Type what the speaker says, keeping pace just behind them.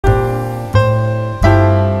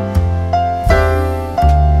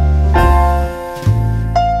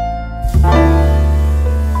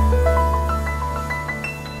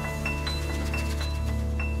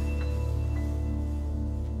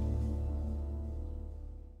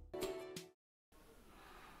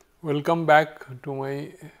Welcome back to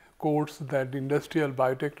my course, that industrial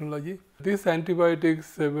biotechnology. This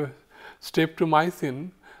antibiotics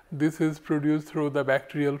streptomycin, this is produced through the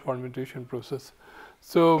bacterial fermentation process.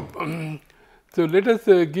 So, so let us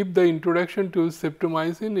give the introduction to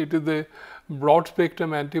streptomycin. It is a broad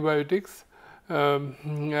spectrum antibiotics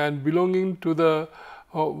and belonging to the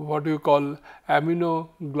what you call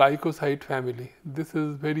aminoglycoside family. This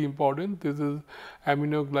is very important. This is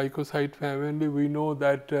aminoglycoside family. We know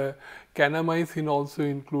that kanamycin also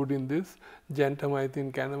include in this,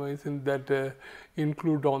 gentamicin, kanamycin, that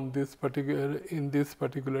include on this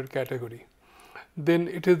particular category. Then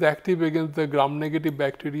it is active against the gram negative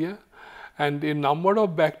bacteria, and a number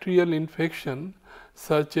of bacterial infection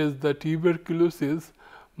such as the tuberculosis,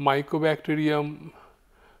 Mycobacterium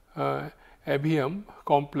avium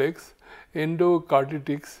complex,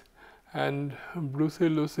 endocarditis and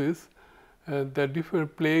brucellosis, the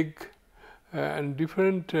different plague and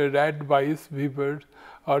different rat bites fever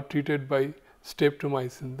are treated by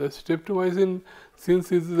streptomycin. The streptomycin,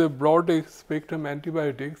 since it is a broad spectrum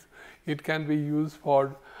antibiotics, it can be used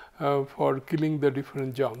for killing the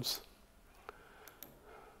different germs.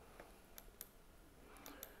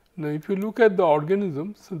 Now, if you look at the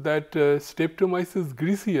organisms that Streptomyces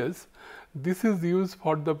griseus, this is used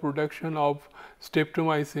for the production of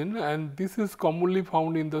streptomycin, and this is commonly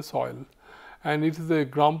found in the soil, and it is a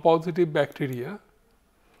gram positive bacteria.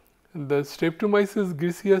 The Streptomyces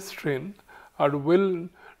griseus strain are well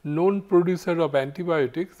known producer of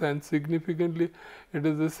antibiotics, and significantly it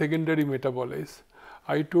is a secondary metabolite.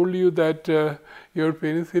 I told you that your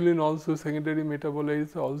penicillin also secondary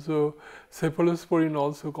metabolites, also cephalosporin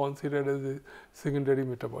also considered as a secondary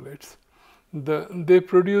metabolites. They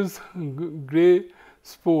produce gray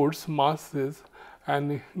spores, masses,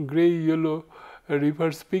 and gray yellow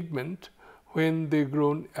reverse pigment when they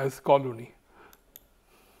grow as colony.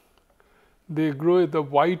 They grow at the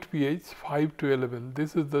white pH 5 to 11.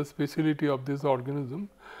 This is the specialty of this organism,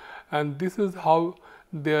 and this is how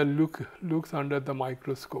they looks under the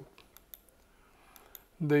microscope.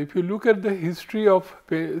 If you look at the history of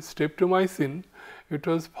streptomycin, it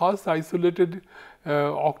was first isolated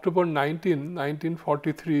October 19,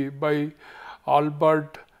 1943 by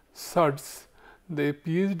Albert Schutz, the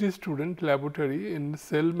PhD student laboratory in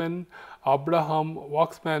Selman Abraham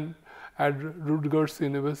Waxman at Rutgers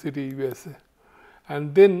University, USA.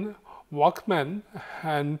 And then Waxman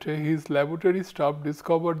and his laboratory staff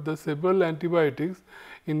discovered the several antibiotics,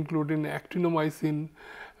 including actinomycin,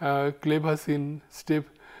 clevacin,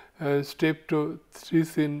 streptomycin,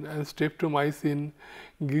 streptomycin,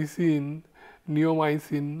 glycine,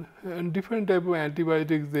 neomycin, and different type of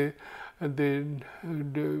antibiotics they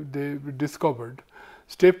discovered.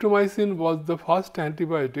 Streptomycin was the first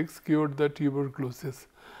antibiotics cured the tuberculosis.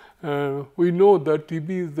 We know that TB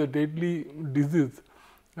is the deadly disease,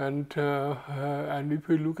 and if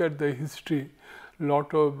you look at the history,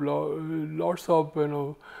 lots of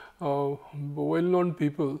well-known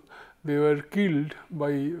people, they were killed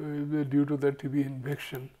by due to the TB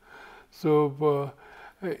infection. So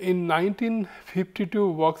in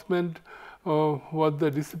 1952, Waxman was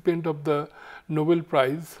the recipient of the Nobel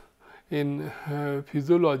Prize in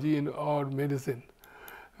physiology or medicine.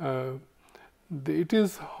 It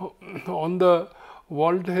is on the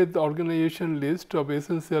World Health Organization list of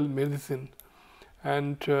essential medicine,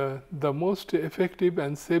 and the most effective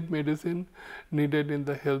and safe medicine needed in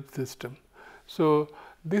the health system. So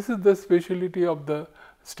this is the specialty of the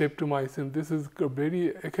streptomycin. This is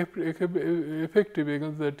very effective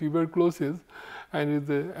against the tuberculosis, and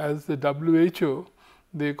as the WHO,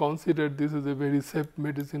 they consider this is a very safe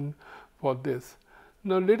medicine for this.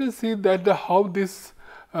 Now let us see that how this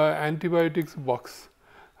antibiotics works.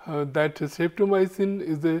 That streptomycin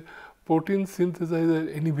is a protein synthesizer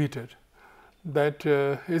inhibitor, that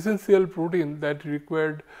essential protein that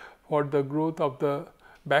required for the growth of the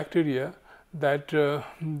bacteria, that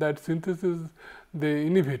synthesis they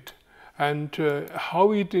inhibit. And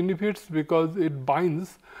how it inhibits? Because it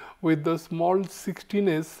binds with the small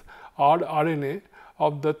 16S rRNA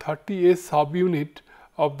of the 30S subunit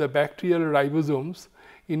of the bacterial ribosomes,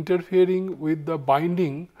 interfering with the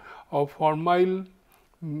binding of formyl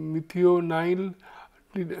methionine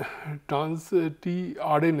trans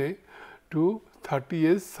tRNA to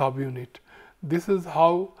 30S subunit. This is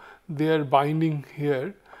how they are binding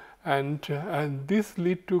here, and this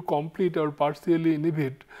lead to complete or partially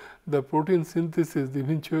inhibit the protein synthesis,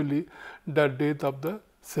 eventually the death of the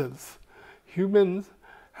cells. Humans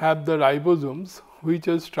have the ribosomes which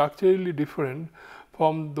are structurally different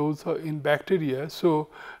from those in bacteria. So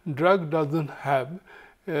drug does not have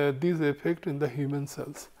this effect in the human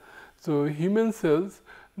cells. So human cells,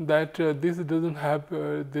 that this does not have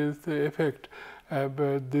this effect,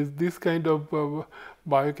 this kind of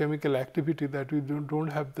biochemical activity that we do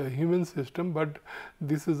not have the human system, but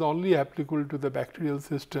this is only applicable to the bacterial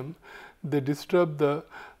system. They disturb the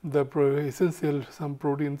essential some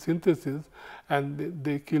protein synthesis, and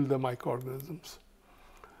they kill the microorganisms.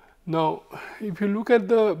 Now, if you look at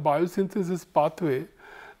the biosynthesis pathway,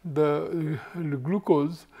 the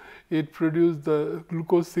glucose, it produced the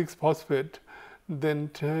glucose 6 phosphate, then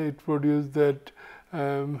it produced that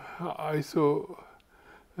isoacetol,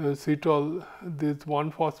 this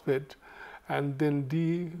 1 phosphate, and then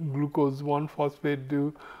D-glucose 1 phosphate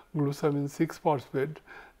to glucosamine 6 phosphate,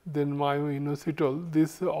 then myoinositol.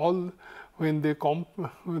 This all, when they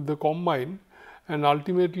combine, and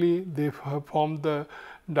ultimately they form the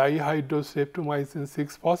dihydrostreptomycin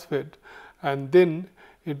 6 phosphate, and then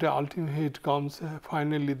it ultimately comes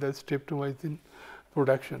finally the streptomycin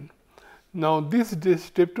production. Now, this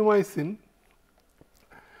streptomycin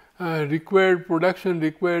required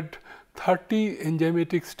 30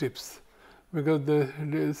 enzymatic steps, because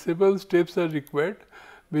the several steps are required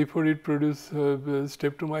before it produces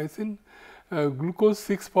streptomycin. Glucose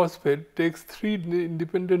 6 phosphate takes 3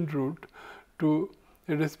 independent routes to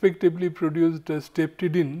respectively produce the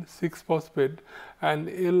streptidin 6 phosphate and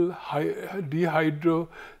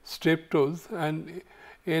L-dehydrostreptose and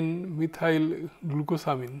N-methyl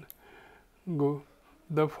glucosamine.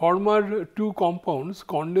 The former two compounds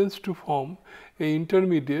condense to form a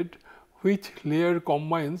intermediate, which layer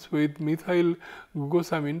combines with methyl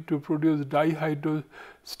glucosamine to produce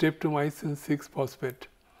dihydrostreptomycin 6 phosphate.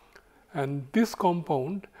 And this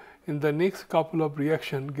compound in the next couple of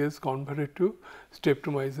reactions gets converted to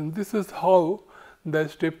streptomycin. This is how the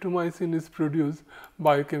streptomycin is produced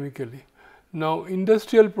biochemically. Now,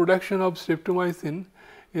 industrial production of streptomycin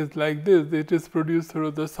is like this. It is produced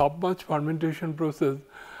through the submerged fermentation process.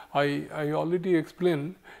 I already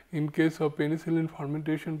explained in case of penicillin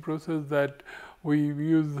fermentation process that we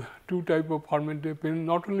use two type of fermentation,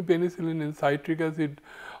 not only penicillin and citric acid,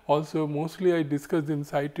 also mostly I discussed in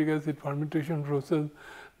citric acid fermentation process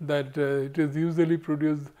that it is usually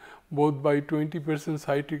produced both by 20%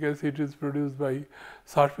 citric acid is produced by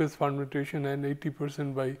surface fermentation and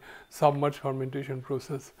 80% by submerged fermentation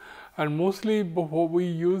process. And mostly what we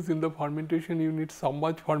use in the fermentation unit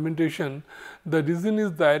submerged fermentation, the reason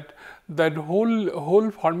is that whole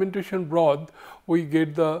fermentation broth we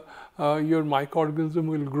get the your microorganism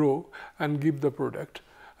will grow and give the product,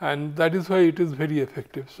 and that is why it is very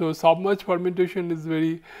effective. So, submerged fermentation is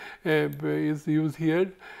is used here.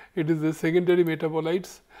 It is the secondary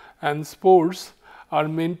metabolites, and spores are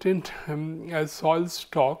maintained as soil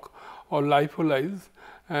stock or lyophilized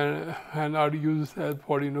and are used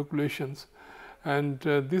for inoculations. And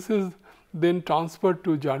this is then transferred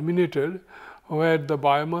to germinator, where the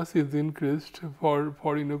biomass is increased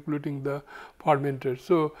for inoculating the fermenter.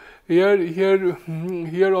 So,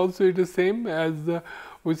 here also it is same as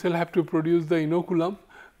we shall have to produce the inoculum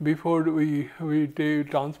before we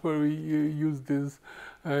transfer, we use this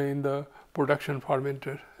in the production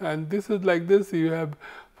fermenter. And this is like this, you have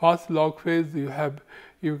first log phase, you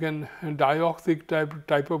can dioxic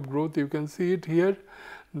type of growth, you can see it here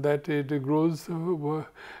that it grows.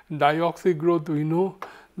 Dioxic growth, we know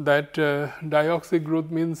that dioxic growth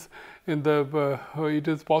means in the it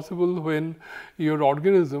is possible when your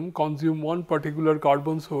organism consume one particular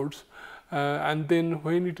carbon source, and then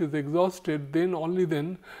when it is exhausted, then only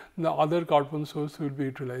then the other carbon source will be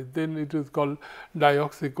utilized, then it is called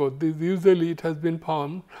dioxic growth. This usually it has been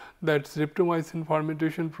found that streptomycin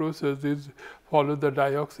fermentation process is follow the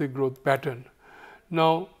dioxic growth pattern.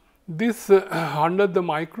 Now, this under the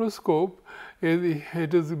microscope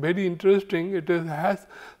it is very interesting. It has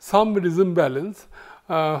some resemblance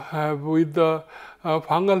with the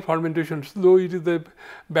fungal fermentation, though it is a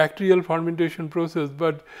bacterial fermentation process,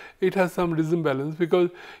 but it has some resemblance,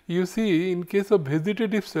 because you see in case of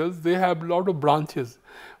vegetative cells they have lot of branches.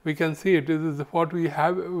 We can see it is what we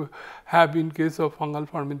have in case of fungal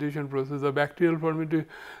fermentation process. The bacterial fermentation,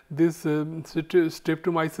 this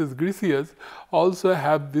Streptomyces griseus also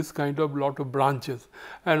have this kind of lot of branches,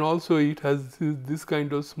 and also it has this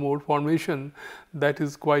kind of spore formation that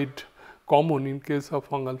is quite common in case of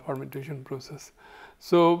fungal fermentation process.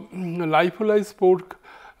 So, lyophilized spore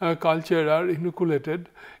culture are inoculated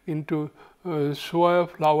into soya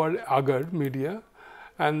flower agar media,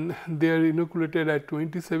 and they are inoculated at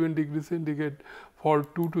 27 degrees centigrade for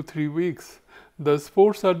 2 to 3 weeks. The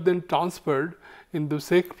spores are then transferred into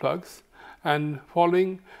sec flux, and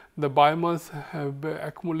following the biomass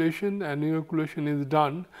accumulation and inoculation is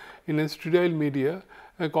done in a sterile media,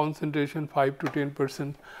 a concentration 5 to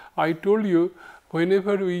 10%. I told you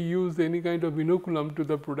whenever we use any kind of inoculum to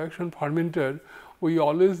the production fermenter, we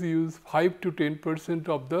always use 5 to 10%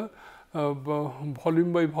 of the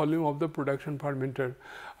volume by volume of the production fermenter.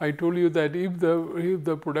 I told you that if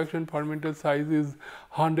the production fermenter size is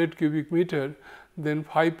 100 cubic meter, then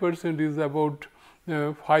 5% is about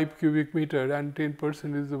 5 cubic meter and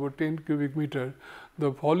 10% is about 10 cubic meter. The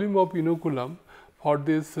volume of inoculum for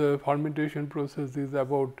this fermentation process is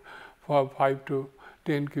about 5 to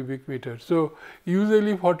 10 cubic meter. So,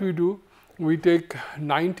 usually what we do, we take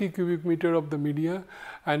 90 cubic meter of the media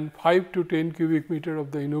and 5 to 10 cubic meter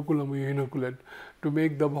of the inoculum we inoculate to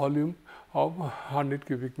make the volume of 100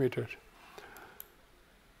 cubic meter.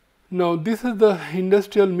 Now, this is the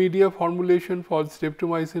industrial media formulation for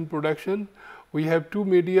streptomycin production. We have two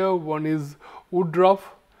media, one is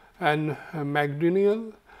woodruff and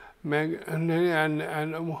magdenial, and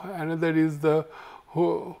another is the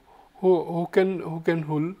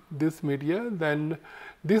Hocken this media. Then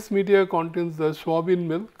this media contains the soybean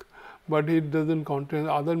milk, but it does not contain,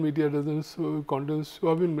 other media does not contain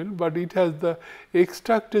soybean milk, but it has the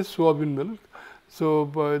extracted soybean milk. So,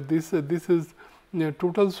 this is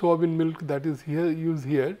total soybean milk that is here used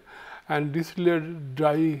here, and distilled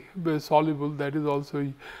dry soluble, that is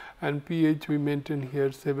also, and pH we maintain here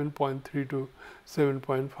 7.3 to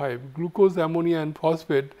 7.5. Glucose, ammonia and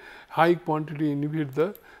phosphate high quantity inhibit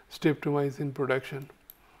the streptomycin production.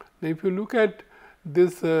 Now, if you look at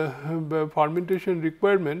this fermentation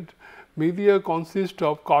requirement, media consists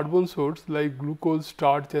of carbon source like glucose,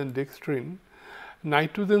 starch and dextrin,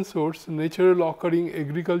 nitrogen source, natural occurring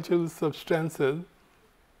agricultural substances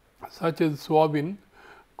such as soybean,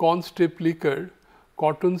 corn step liquor,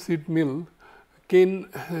 cotton seed meal, casein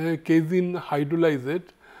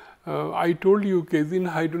hydrolysate. I told you casein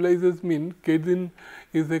hydrolysase mean casein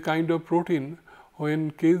is a kind of protein.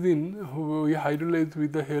 When casein we hydrolyze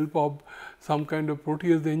with the help of some kind of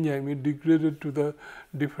protease enzyme, it degraded to the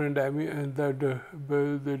different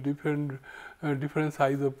different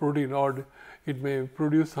size of protein, or it may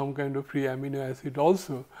produce some kind of free amino acid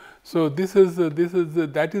also. So,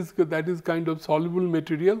 that is kind of soluble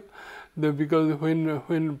material, because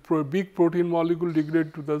when big protein molecule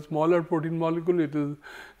degrade to the smaller protein molecule, it is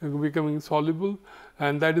becoming soluble,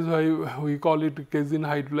 and that is why we call it casein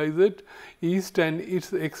hydrolysate. Yeast and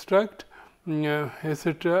its extract,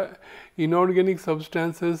 etc., inorganic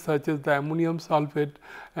substances such as the ammonium sulfate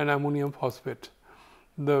and ammonium phosphate.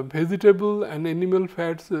 The vegetable and animal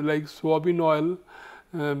fats like soybean oil,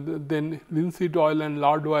 then linseed oil and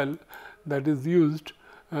lard oil that is used,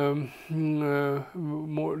 the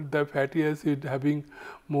fatty acid having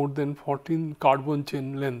more than 14 carbon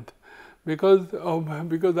chain length. Because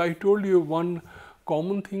I told you one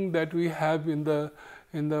common thing that we have in the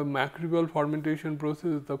macrobial fermentation process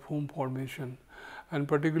is the foam formation, and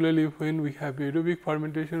particularly when we have aerobic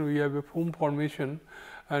fermentation, we have a foam formation,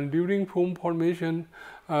 and during foam formation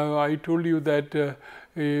I told you that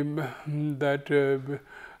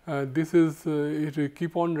this is it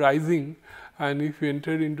keep on rising, and if you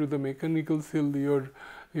enter into the mechanical seal,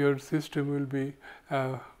 your system will be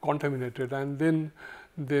contaminated, and then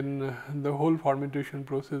the whole fermentation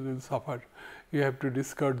process will suffer. You have to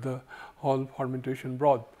discard the whole fermentation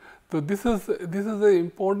broth. So, this is an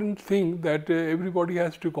important thing that everybody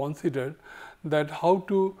has to consider, that how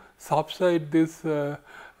to subside this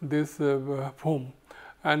foam.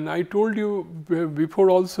 And I told you before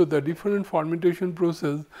also, the different fermentation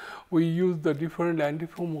process we use the different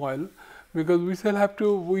antifoam oil, because we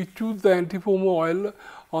choose the antifoam oil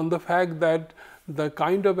on the fact that the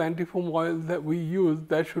kind of antifoam oil that we use,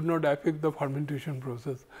 that should not affect the fermentation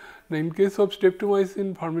process. Now, in case of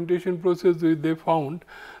streptomycin fermentation process, they found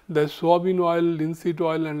the soybean oil, linseed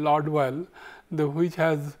oil and lard oil, which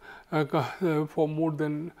has for more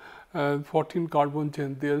than 14 carbon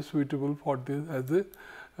chain, they are suitable for this as the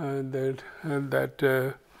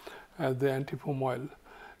antifoam oil.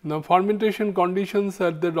 Now, fermentation conditions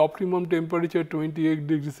at the optimum temperature 28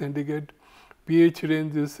 degrees centigrade, pH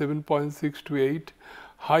range is 7.6 to 8,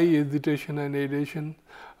 high agitation and aeration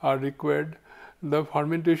are required. The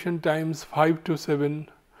fermentation times 5 to 7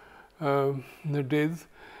 days,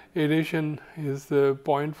 aeration is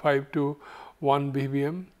 0.5 to 1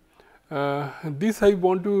 ppm. This I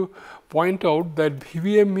want to point out that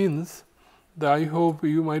ppm means, I hope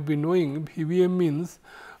you might be knowing, ppm means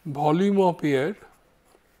volume of air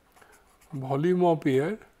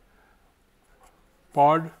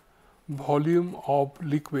per volume of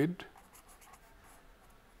liquid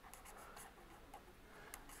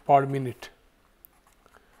per minute.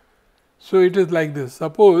 So, it is like this.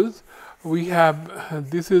 Suppose we have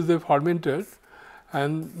this is a fermenter,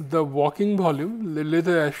 and the working volume, let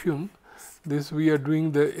us assume this we are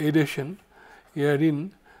doing the aeration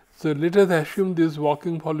herein. So, let us assume this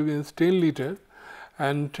working volume is 10 liter,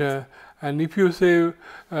 and if you say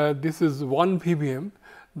this is 1 ppm,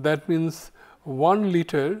 that means 1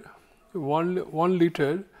 liter, 1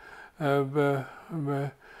 liter, the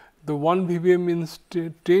 1 ppm means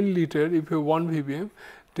 10 liter. If you have 1 ppm,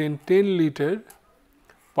 10 liter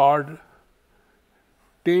per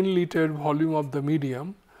 10 liter volume of the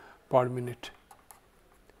medium per minute.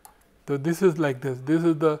 So, this is like this.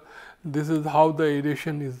 This is how the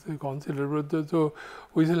aeration is considered. So,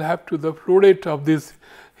 we shall have to the flow rate of this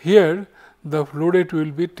here, the flow rate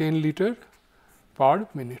will be 10 liter per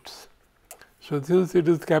minutes. So, since it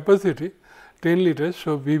is capacity 10 liters,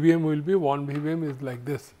 so ppm will be 1 ppm is like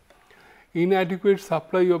this. Inadequate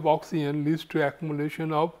supply of oxygen leads to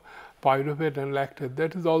accumulation of pyruvate and lactate.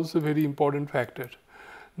 That is also very important factor.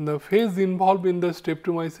 The phase involved in the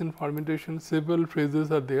streptomycin fermentation, several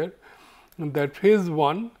phases are there. That phase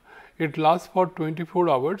 1, it lasts for 24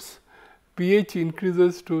 hours, pH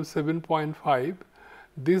increases to 7.5.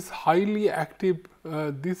 This highly active,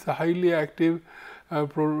 the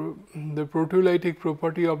proteolytic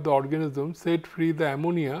property of the organism set free the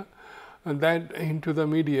ammonia that into the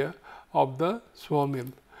media of the soil,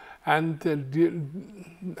 and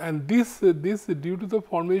this due to the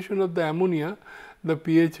formation of the ammonia, the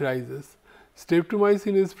pH rises.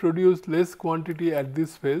 Streptomycin is produced less quantity at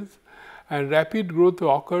this phase, and rapid growth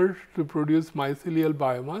occurs to produce mycelial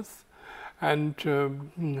biomass. And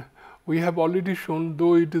we have already shown,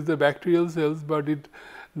 though it is the bacterial cells, but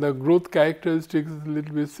the growth characteristics is a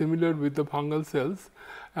little bit similar with the fungal cells.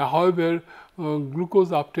 However,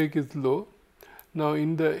 glucose uptake is low. Now,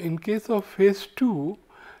 in case of phase 2,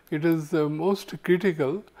 it is most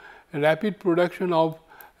critical. Rapid production of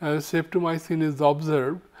streptomycin is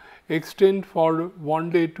observed, extend for 1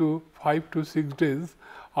 day to 5 to 6 days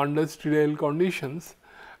under sterile conditions,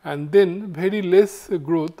 and then very less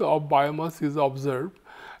growth of biomass is observed.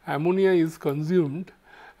 Ammonia is consumed,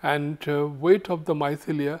 and weight of the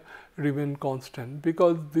mycelia remain constant,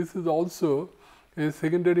 because this is also a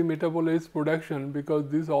secondary metabolite production, because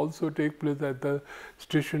this also take place at the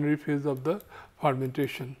stationary phase of the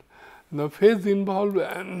fermentation. The phase involved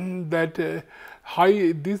that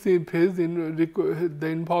this phase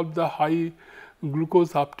involve the high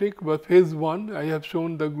glucose uptake, but phase 1 I have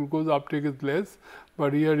shown the glucose uptake is less,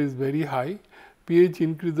 but here is very high. pH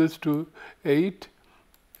increases to 8,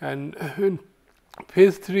 and in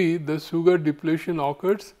phase 3 the sugar depletion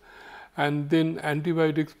occurs, and then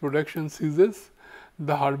antibiotics production ceases,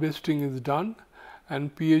 the harvesting is done,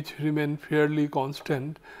 and pH remain fairly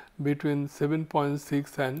constant between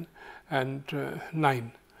 7.6 and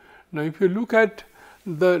 9. Now, if you look at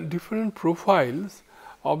the different profiles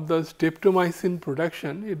of the streptomycin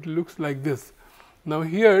production, it looks like this. Now,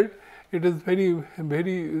 here it is very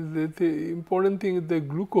the important thing is the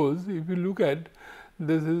glucose. If you look at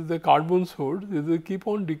this is the carbon source, it will keep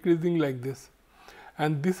on decreasing like this,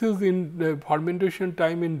 and this is in the fermentation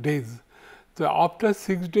time in days. So, after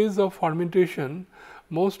 6 days of fermentation,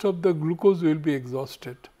 most of the glucose will be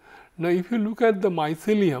exhausted. Now, if you look at the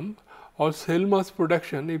mycelium or cell mass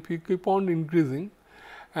production, if you keep on increasing,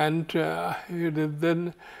 and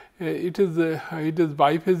then it is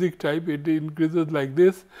biphasic type, it increases like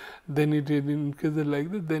this, then it increases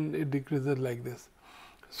like this, then it decreases like this.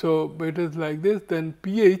 So, it is like this. Then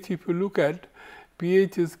pH, if you look at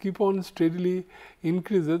pH is keep on steadily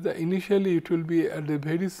increases. Initially it will be at a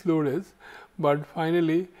very slow rate, but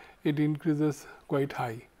finally it increases quite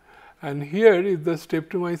high. And here is the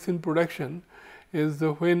streptomycin production is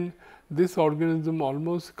when this organism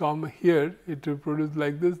almost come here, it will produce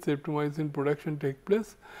like this, streptomycin production take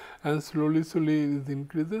place, and slowly it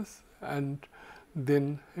increases, and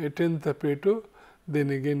then attains the plateau, then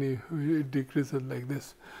again it decreases like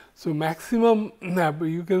this. So, maximum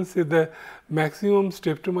you can say the maximum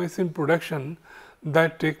streptomycin production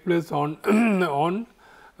that take place on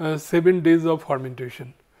 7 days of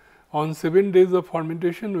fermentation. On 7 days of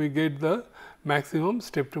fermentation, we get the maximum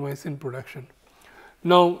streptomycin production.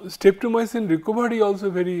 Now, streptomycin recovery also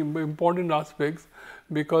very important aspects,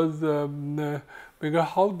 because how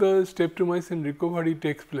the streptomycin recovery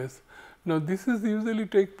takes place. Now, this is usually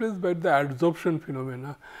take place by the adsorption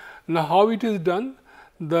phenomena. Now, how it is done?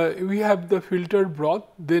 We have the filtered broth,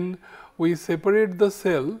 then we separate the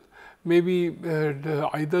cell, maybe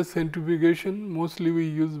either centrifugation, mostly we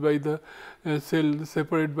use by the cell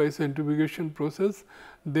separate by centrifugation process.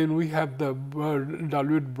 Then we have the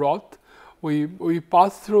dilute broth. We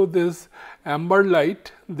pass through this amber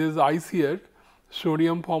light, this ICR,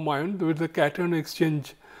 sodium form ion, with the cation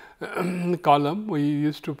exchange column, we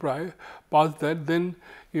used to pass that, then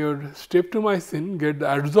your streptomycin get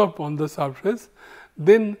absorbed on the surface.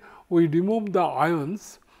 Then we remove the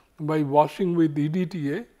ions by washing with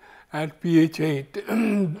EDTA at pH 8.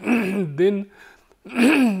 Then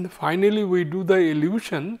finally, we do the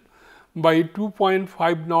elution by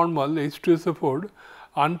 2.5 normal H2SO4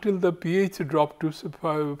 until the pH drop to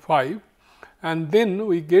 5, and then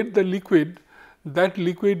we get the liquid. That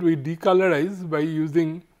liquid we decolorize by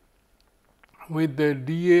using with the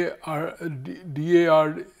DAR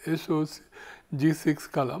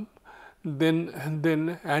G6 column. Then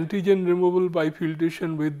antigen removal by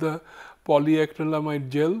filtration with the polyacrylamide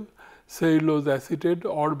gel, cellulose acetate,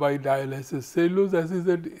 or by dialysis. Cellulose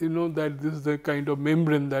acetate, you know that this is the kind of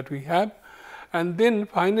membrane that we have. And then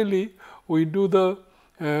finally, we do the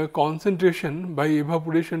concentration by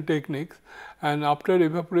evaporation techniques, and after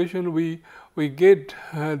evaporation we get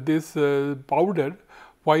this powder,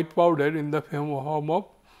 white powder, in the form of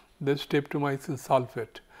the streptomycin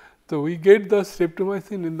sulfate. So, we get the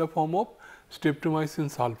streptomycin in the form of streptomycin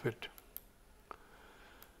sulfate.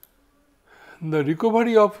 The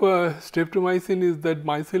recovery of streptomycin is that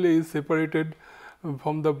micella is separated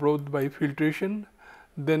from the broth by filtration.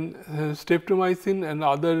 Then streptomycin and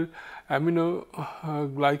other amino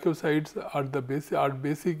glycosides are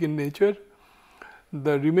basic in nature.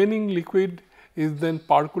 The remaining liquid is then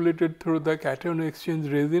percolated through the cation exchange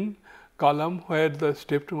resin column, where the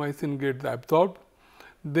streptomycin gets absorbed.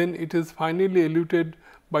 Then it is finally eluted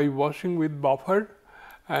by washing with buffer,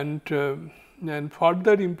 and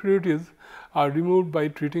further impurities are removed by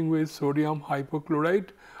treating with sodium hypochlorite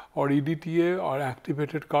or EDTA or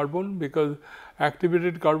activated carbon, because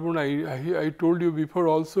activated carbon I told you before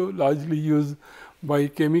also largely used by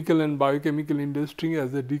chemical and biochemical industry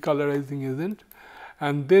as a decolorizing agent.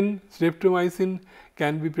 And then streptomycin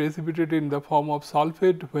can be precipitated in the form of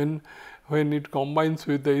sulfate. When it combines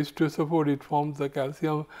with the H2SO4, it forms the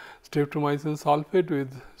calcium streptomycin sulfate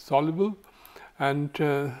with soluble, and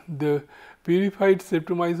the purified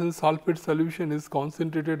streptomycin sulfate solution is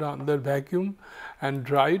concentrated under vacuum and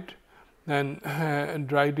dried, and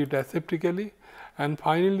dried it aseptically, and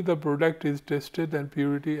finally the product is tested and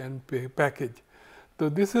purity and packaged. So,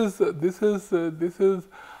 this is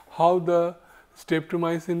how the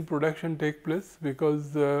streptomycin production take place,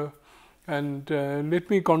 because let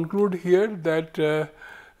me conclude here that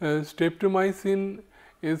streptomycin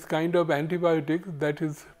is kind of antibiotic that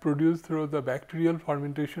is produced through the bacterial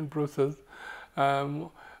fermentation process.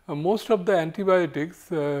 Most of the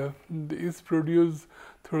antibiotics is produced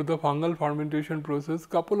through the fungal fermentation process.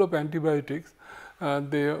 Couple of antibiotics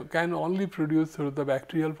they can only produce through the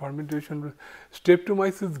bacterial fermentation.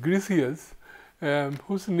 Streptomyces griseus,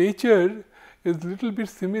 whose nature is little bit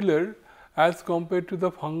similar as compared to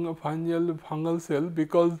the fungal cell,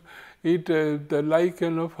 because it like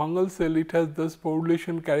fungal cell, it has the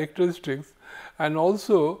sporulation characteristics, and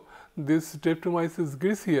also this Streptomyces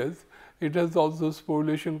griseus, it has also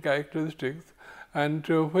sporulation characteristics, and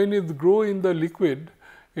when it grow in the liquid,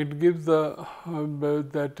 it gives the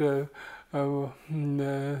that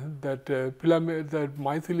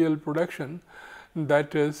mycelial production,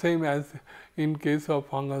 that same as in case of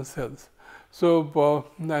fungal cells. So,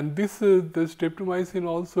 and this the streptomycin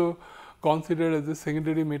also considered as the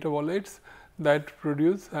secondary metabolites that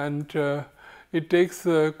produce, and it takes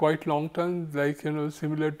quite long time, like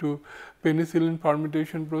similar to penicillin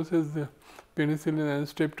fermentation process. The penicillin and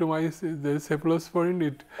streptomycin, the cephalosporin,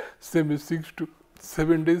 it 6 to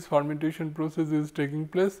 7 days fermentation process is taking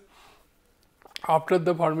place. After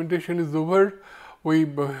the fermentation is over, we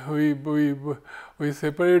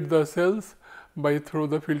separate the cells by through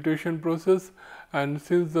the filtration process, and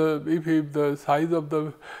since if the size of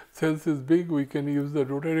the cells is big, we can use the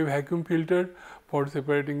rotary vacuum filter for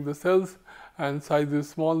separating the cells, and size is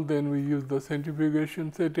small, then we use the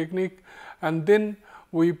centrifugation technique, and then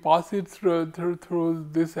we pass it through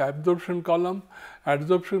this absorption column.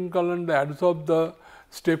 Absorption column absorb the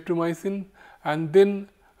streptomycin, and then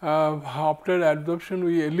after absorption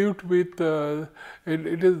we elute with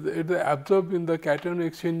it is absorbed in the cation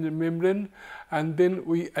exchange membrane, and then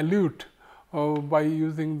we elute by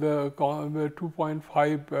using the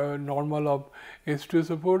 2.5 normal of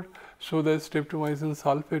H2SO4, so that streptomycin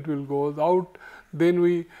sulfate will go out. Then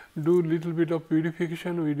we do little bit of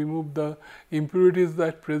purification, we remove the impurities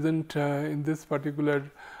that present in this particular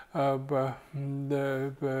the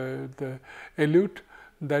elute,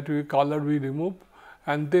 that color we remove,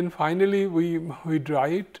 and then finally we dry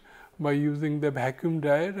it by using the vacuum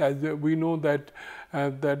dryer. As we know that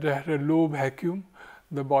that at a low vacuum,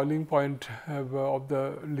 the boiling point of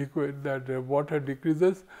the liquid, that water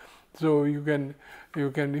decreases, So you can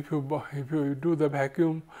if you do the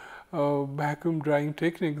vacuum drying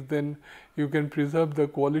techniques, then you can preserve the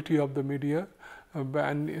quality of the media.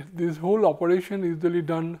 And this whole operation is usually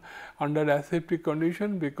done under aseptic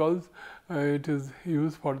condition because it is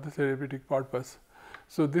used for the therapeutic purpose.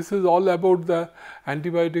 So this is all about the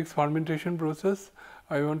antibiotics fermentation process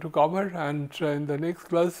I want to cover, and in the next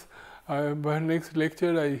class, by next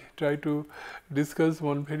lecture, I try to discuss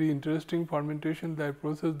one very interesting fermentation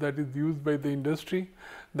process that is used by the industry,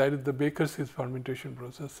 that is the Baker's yeast fermentation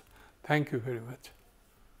process. Thank you very much.